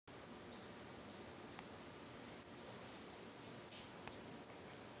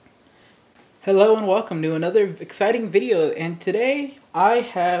Hello and welcome to another exciting video, and today I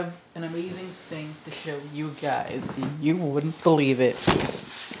have an amazing thing to show you guys. You wouldn't believe it.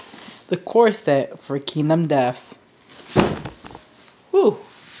 The core set for Kingdom Death. Woo!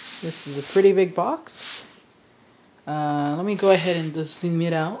 This is a pretty big box. Let me go ahead and just zoom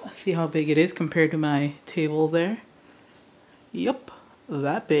it out, see how big it is compared to my table there. Yup,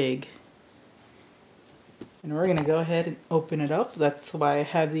 that big. And we're going to go ahead and open it up. That's why I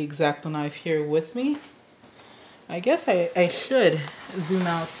have the X-Acto knife here with me. I guess I should zoom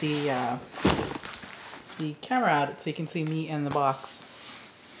out the camera out so you can see me and the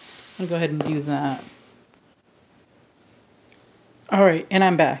box. I'm going to go ahead and do that. Alright, and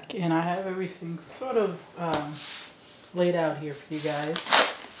I'm back. And I have everything sort of laid out here for you guys.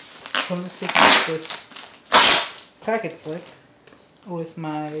 So I'm going to take out this packet slip with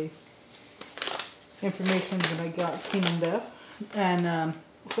my information that I got Kingdom Death, and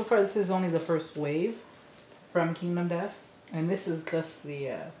so far this is only the first wave from Kingdom Death, and this is just the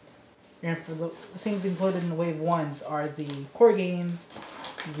for the things included in the wave 1s are the core games,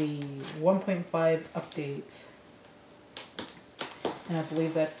 the 1.5 updates, and I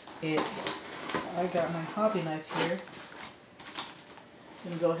believe that's it. I got my hobby knife here.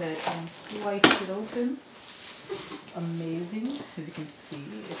 I'm gonna go ahead and slice it open. Amazing, as you can see,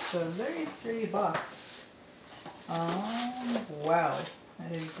 it's a very sturdy box. Wow,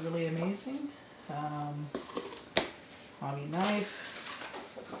 that is really amazing. Hobby knife,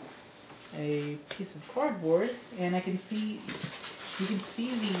 a piece of cardboard, and you can see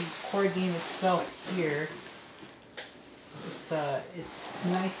the core game itself here. It's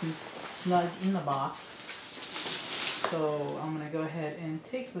nice and snug in the box. So I'm gonna go ahead and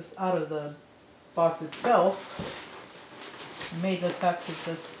take this out of the box itself. I may just have to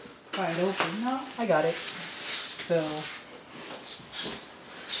just pry it open. No, I got it. So there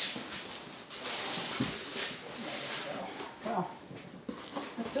we go. Well,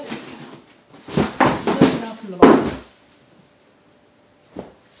 that's it. Nothing else in the box.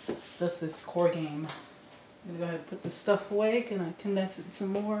 Just this core game. I'm gonna go ahead and put this stuff away. Gonna condense it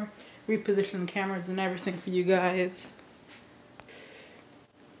some more. Reposition the cameras and everything for you guys.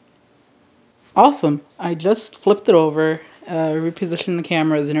 Awesome. I just flipped it over, repositioned the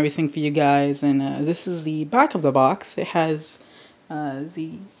cameras and everything for you guys, and this is the back of the box. It has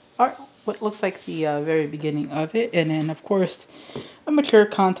what looks like the very beginning of it, and then of course a mature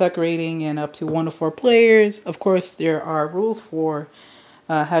contact rating and up to 1 to 4 players. Of course there are rules for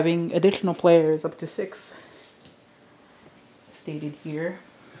having additional players up to 6 stated here.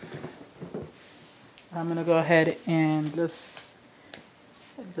 I'm going to go ahead and just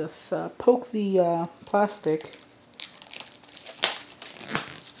poke the plastic.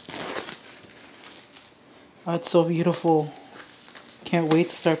 Oh, it's so beautiful. Can't wait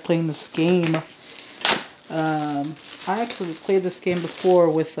to start playing this game. I actually played this game before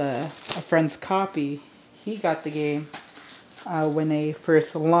with a friend's copy. He got the game when they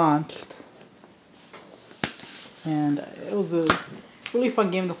first launched. And it was a really fun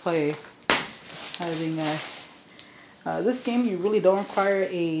game to play. Having this game, you really don't require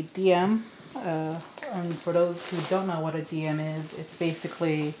a DM. And for those who don't know what a DM is, it's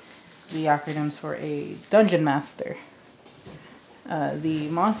basically the acronyms for a dungeon master. The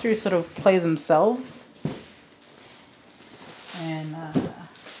monsters sort of play themselves, and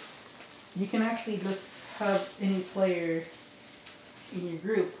you can actually just have any player in your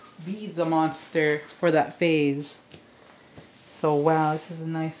group be the monster for that phase. So wow, this is a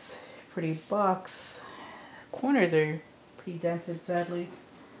nice, pretty box. Corners are pretty dented, sadly.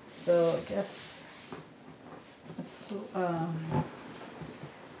 So I guess that's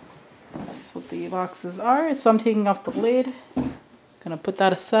what the boxes are. So I'm taking off the lid. Gonna put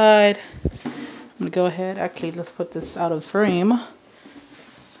that aside. I'm gonna go ahead. Actually, let's put this out of frame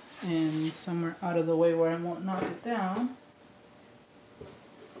and somewhere out of the way where I won't knock it down.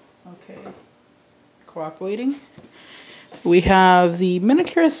 Okay, cooperating. We have the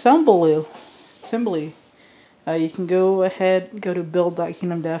miniature assembly. You can go ahead, go to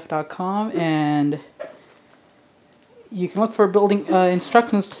build.kingdomdeath.com, and you can look for building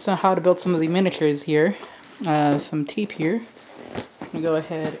instructions on how to build some of the miniatures here. Some tape here. I'm going to go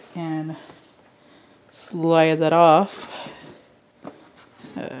ahead and slide that off.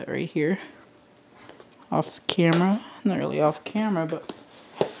 Right here. Off camera. Not really off camera, but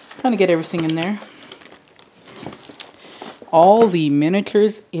trying to get everything in there. All the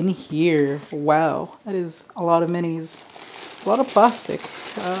miniatures in here. Wow, that is a lot of minis. A lot of plastic.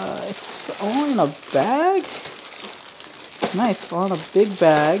 It's all in a bag. Nice, on a big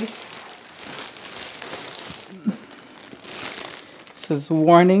bag. It says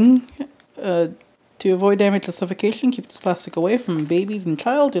warning. To avoid damage or suffocation, keep this plastic away from babies and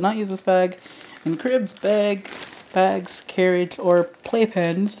child. Do not use this bag in cribs, bags, carriage, or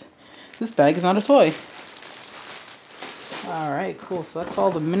playpens. This bag is not a toy. Alright, cool. So that's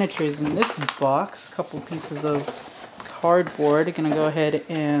all the miniatures in this box. Couple pieces of cardboard. Gonna go ahead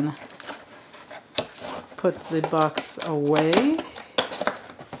and put the box away.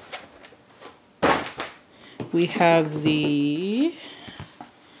 We have the...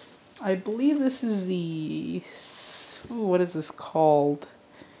 I believe this is the... Ooh, what is this called?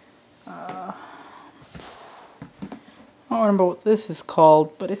 I don't remember what this is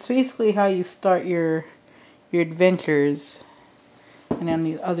called, but it's basically how you start your adventures. And on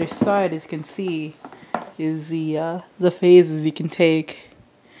the other side, as you can see, is the phases you can take.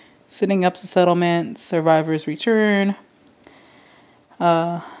 Setting up the settlement, survivors return,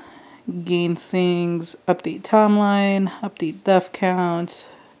 gain things, update timeline, update death count,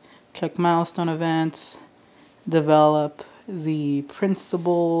 check milestone events, develop the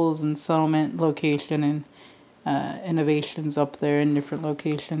principles and settlement location and innovations up there in different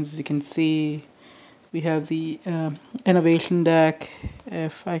locations. As you can see, we have the innovation deck,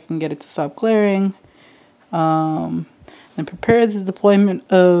 if I can get it to stop glaring. And prepare the deployment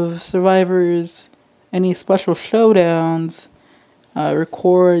of survivors, any special showdowns,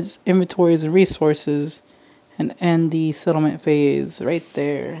 records inventories and resources, and end the settlement phase right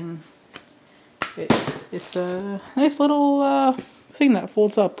there. And it's a nice little thing that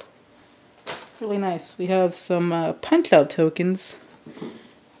folds up. Really nice. We have some punch out tokens.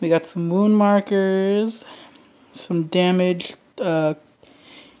 We got some wound markers, some damage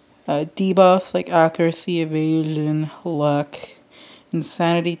debuffs like accuracy, evasion, luck,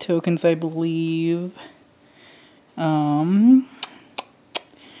 insanity tokens, I believe. Reroll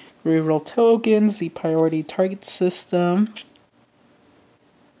tokens, the priority target system.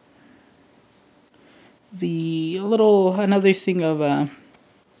 The another thing of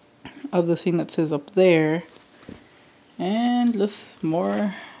the thing that says up there, and just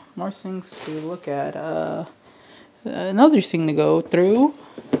more things to look at. Another thing to go through.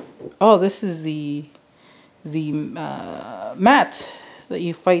 Oh, this is the mat that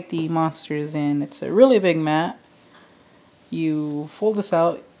you fight the monsters in. It's a really big mat. You fold this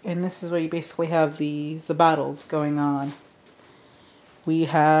out, and this is where you basically have the battles going on. We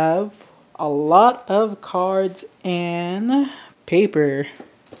have a lot of cards and paper.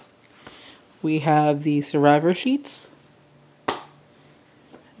 We have the survivor sheets,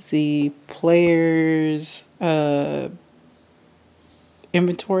 the players'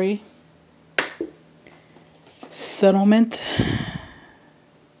 inventory, settlement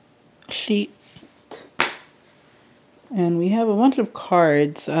sheet, and we have a bunch of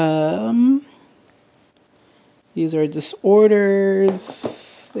cards. These are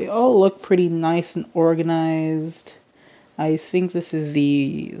disorders. They all look pretty nice and organized. I think this is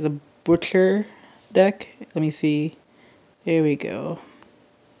the butcher deck. Let me see. There we go.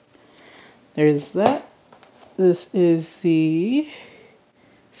 There's that. This is the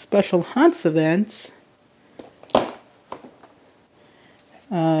special hunts events.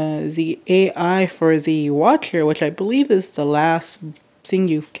 The AI for the Watcher, which I believe is the last thing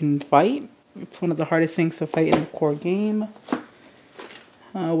you can fight. It's one of the hardest things to fight in the core game.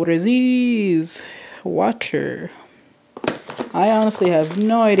 What are these? Watcher. I honestly have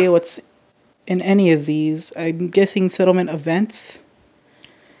no idea what's in any of these. I'm guessing settlement events.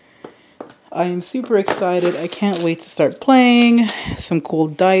 I am super excited. I can't wait to start playing. Some cool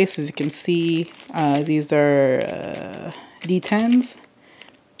dice, as you can see. These are D10s.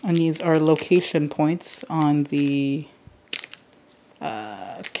 And these are location points on the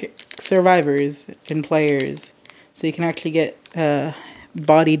survivors and players. So you can actually get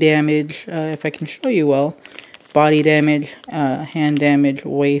body damage, if I can show you well. Body damage, hand damage,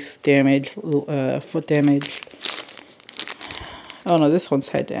 waist damage, foot damage. Oh no, this one's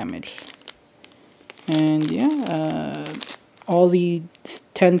head damage. And yeah, all the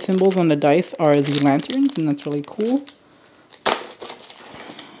 10 symbols on the dice are the lanterns, and that's really cool.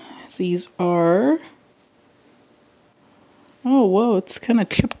 These are... Oh, whoa, it's kind of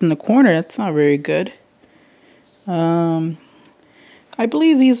chipped in the corner. That's not very good. I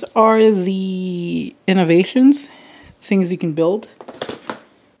believe these are the innovations, things you can build.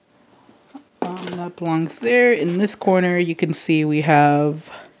 That belongs there. In this corner, you can see we have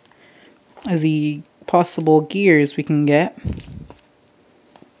the possible gears we can get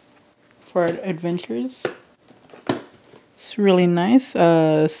for our adventures. It's really nice.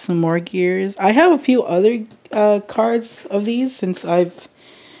 Some more gears. I have a few other cards of these since I've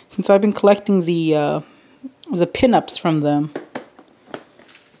been collecting the pinups from them.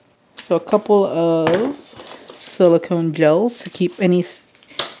 So a couple of silicone gels to keep any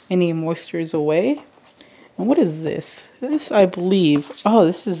moistures away. And what is this? This, I believe, oh,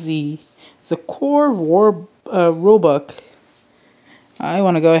 this is the core rulebook. I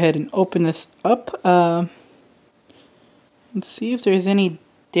want to go ahead and open this up and see if there's any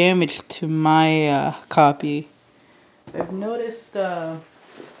damage to my copy. I've noticed a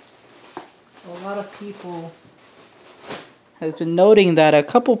lot of people has been noting that a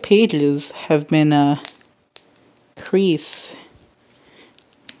couple pages have been creased,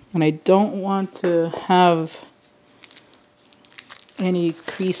 and I don't want to have any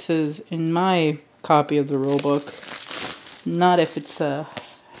creases in my copy of the rulebook. Not if it's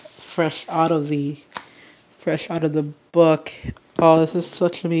fresh out of the book. Oh, this is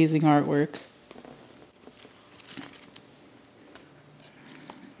such amazing artwork.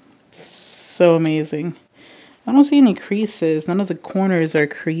 So amazing. I don't see any creases. None of the corners are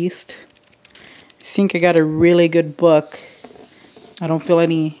creased. I think I got a really good book. I don't feel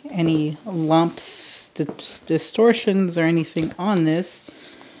any lumps, distortions, or anything on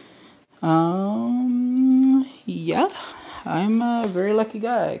this. Yeah, I'm a very lucky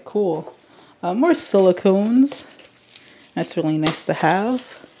guy. Cool. More silicones. That's really nice to have.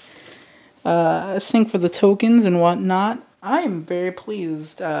 Sync for the tokens and whatnot. I am very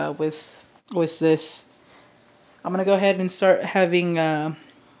pleased with this. I'm gonna go ahead and start having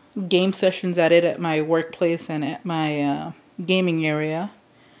game sessions at it at my workplace and at my gaming area.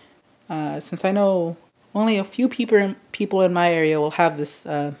 Since I know only a few people in my area will have this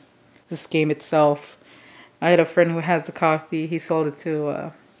this game itself. I had a friend who has the copy. He sold it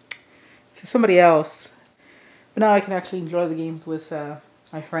to somebody else. But now I can actually enjoy the games with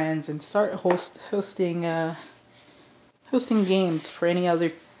my friends and start hosting games for any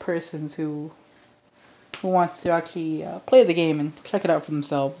other persons who wants to actually play the game and check it out for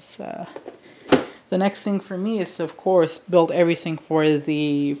themselves. The next thing for me is to, of course, build everything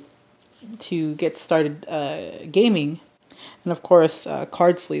to get started gaming. And of course,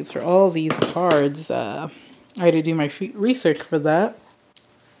 card sleeves for all these cards. I had to do my research for that.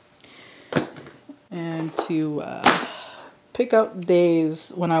 And to pick out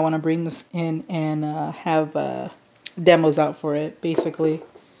days when I want to bring this in and have demos out for it, basically.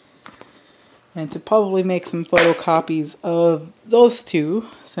 And to probably make some photocopies of those two,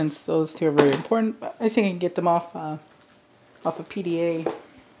 since those two are very important. But I think I can get them off of PDA.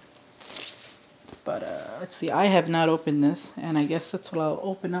 But let's see, I have not opened this, and I guess that's what I'll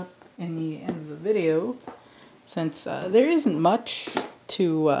open up in the end of the video, since there isn't much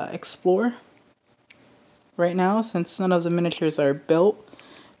to explore right now, since none of the miniatures are built.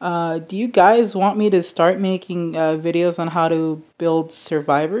 Do you guys want me to start making videos on how to build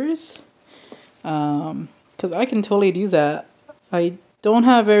survivors? Because I can totally do that. I don't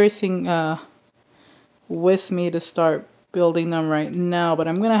have everything with me to start building them right now, but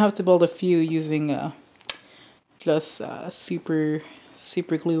I'm gonna have to build a few using just super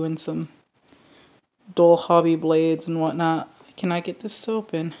glue and some dull hobby blades and whatnot. Can I get this to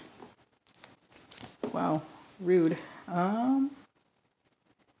open? Wow, rude.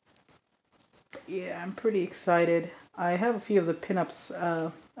 Yeah, I'm pretty excited. I have a few of the pinups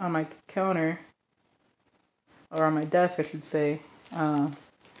on my counter, or on my desk, I should say. I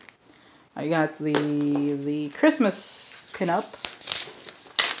got the Christmas pinup.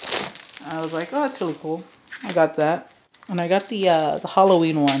 I was like, oh, that's really cool. I got that, and I got the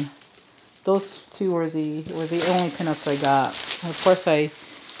Halloween one. Those two were the only pinups I got. And of course, I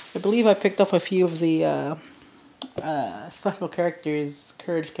believe I picked up a few of the special characters,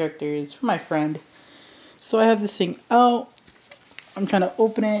 courage characters from my friend. So I have this thing out. I'm trying to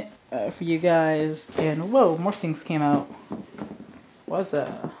open it for you guys, and whoa, more things came out. What's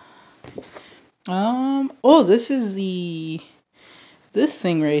that? Oh, this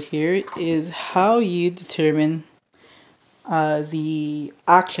thing right here is how you determine the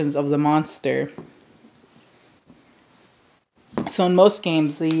actions of the monster. So in most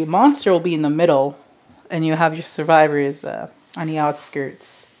games, the monster will be in the middle, and you have your survivors on the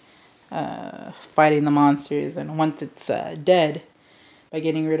outskirts fighting the monsters. And once it's dead, by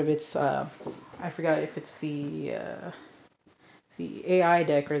getting rid of its, I forgot if it's the AI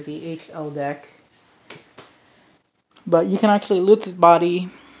deck or the HL deck, but you can actually loot its body.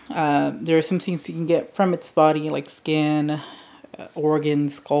 There are some things you can get from its body, like skin,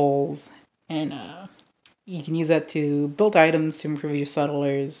 organs, skulls, and you can use that to build items to improve your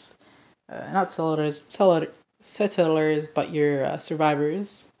settlers. Not settlers, but your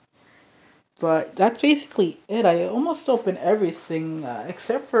survivors. But that's basically it. I almost opened everything,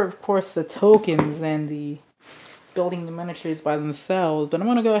 except for, of course, the tokens and the building the miniatures by themselves. But I'm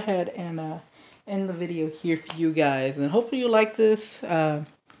going to go ahead and end the video here for you guys. And hopefully you like this.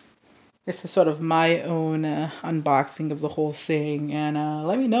 This is sort of my own unboxing of the whole thing. And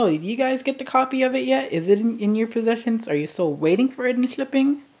let me know, did you guys get the copy of it yet? Is it in your possessions? Are you still waiting for it in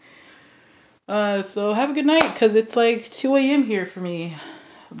shipping? So have a good night, because it's like 2 a.m. here for me.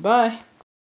 Bye.